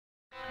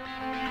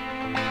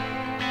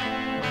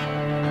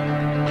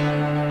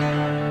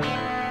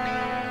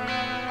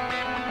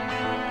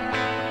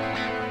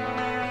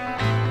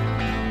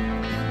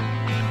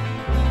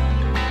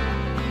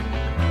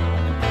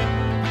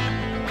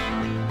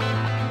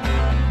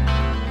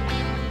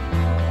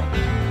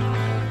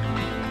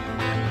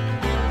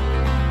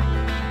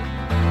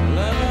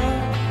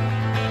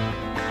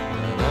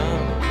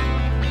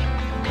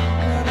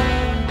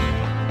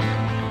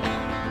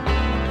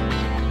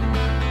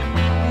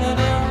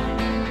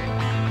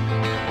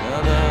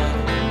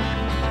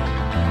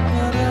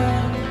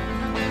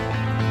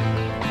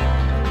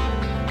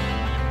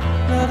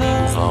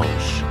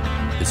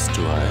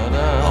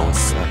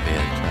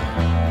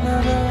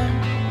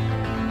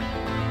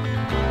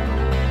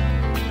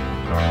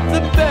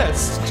The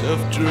best of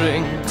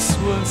drinks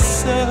were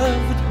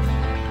served,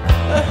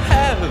 a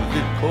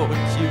heavy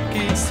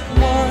Portuguese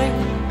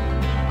wine.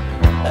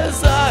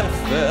 As I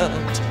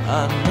felt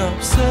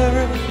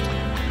unobserved,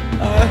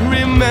 I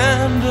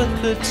remembered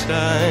the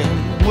time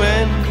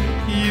when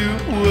you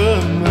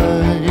were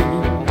mine.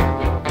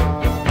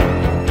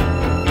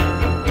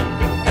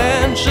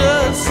 And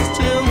just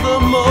in the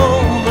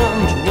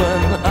moment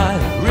when I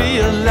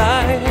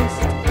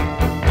realized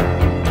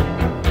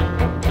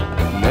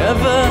I'd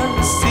never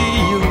see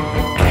you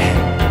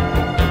again,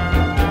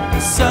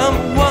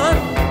 someone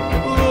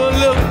who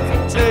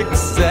looked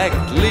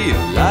exactly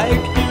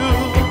like you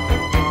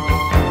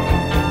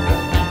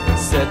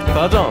said,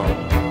 "Pardon,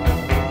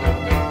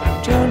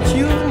 don't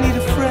you need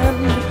a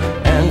friend?"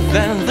 And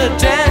then the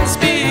dance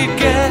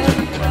began.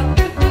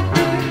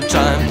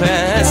 Time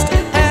passed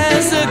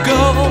as a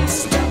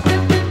ghost,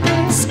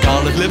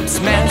 scarlet lips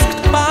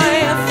masked by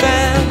a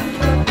fan.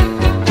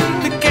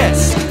 The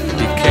guest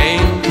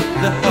became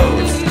the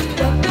host.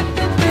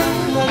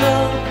 La-da,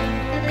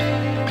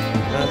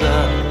 la-da,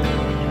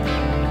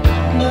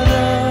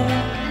 la-da,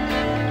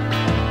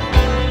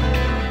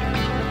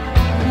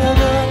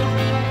 la-da,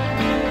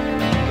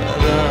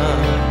 la-da,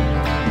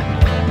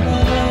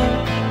 la-da.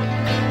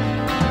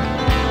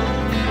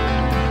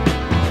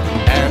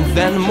 And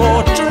then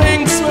more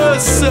drinks were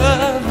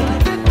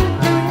served,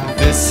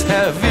 this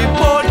heavy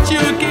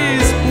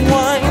Portuguese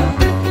wine,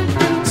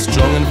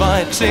 strong,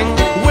 inviting,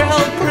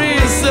 well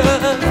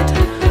preserved,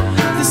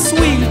 the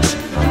sweet,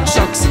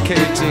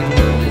 intoxicating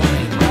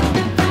wine.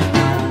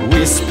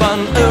 We spun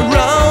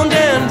around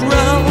and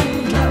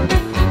round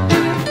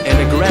in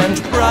a grand,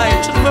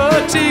 bright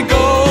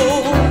vertigo.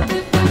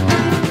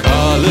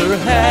 Color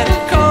had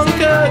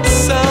conquered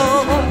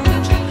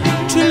sound.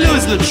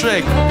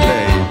 Toulouse-Lautrec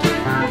played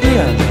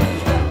piano.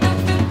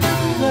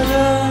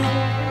 La-da,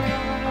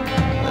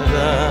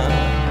 la-da,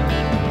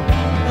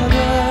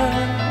 la-da,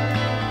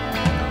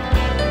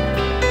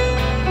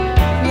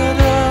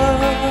 la-da,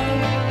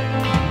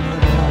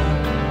 la-da,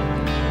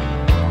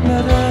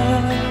 la-da.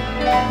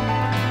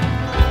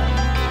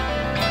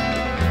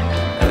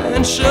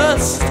 And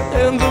just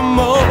in the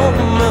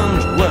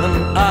moment when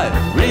I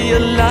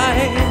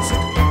realized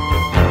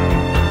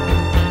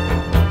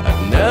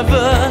I'd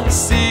never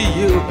see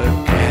you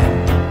again,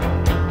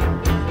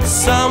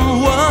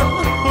 someone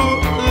who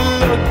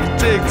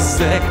looked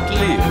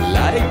exactly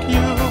like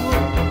you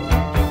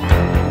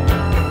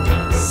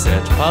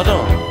said,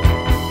 "Pardon,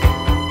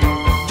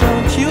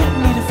 don't you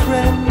need a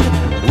friend?"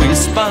 We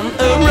spun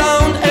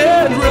around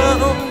and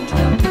round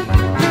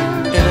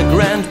in a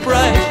grand,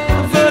 bright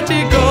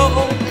vertigo.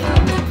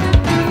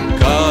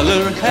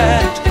 Color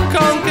had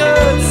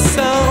conquered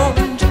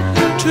sound.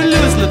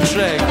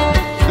 Toulouse-Lautrec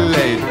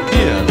played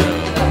piano.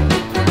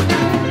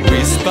 We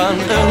spun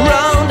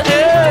around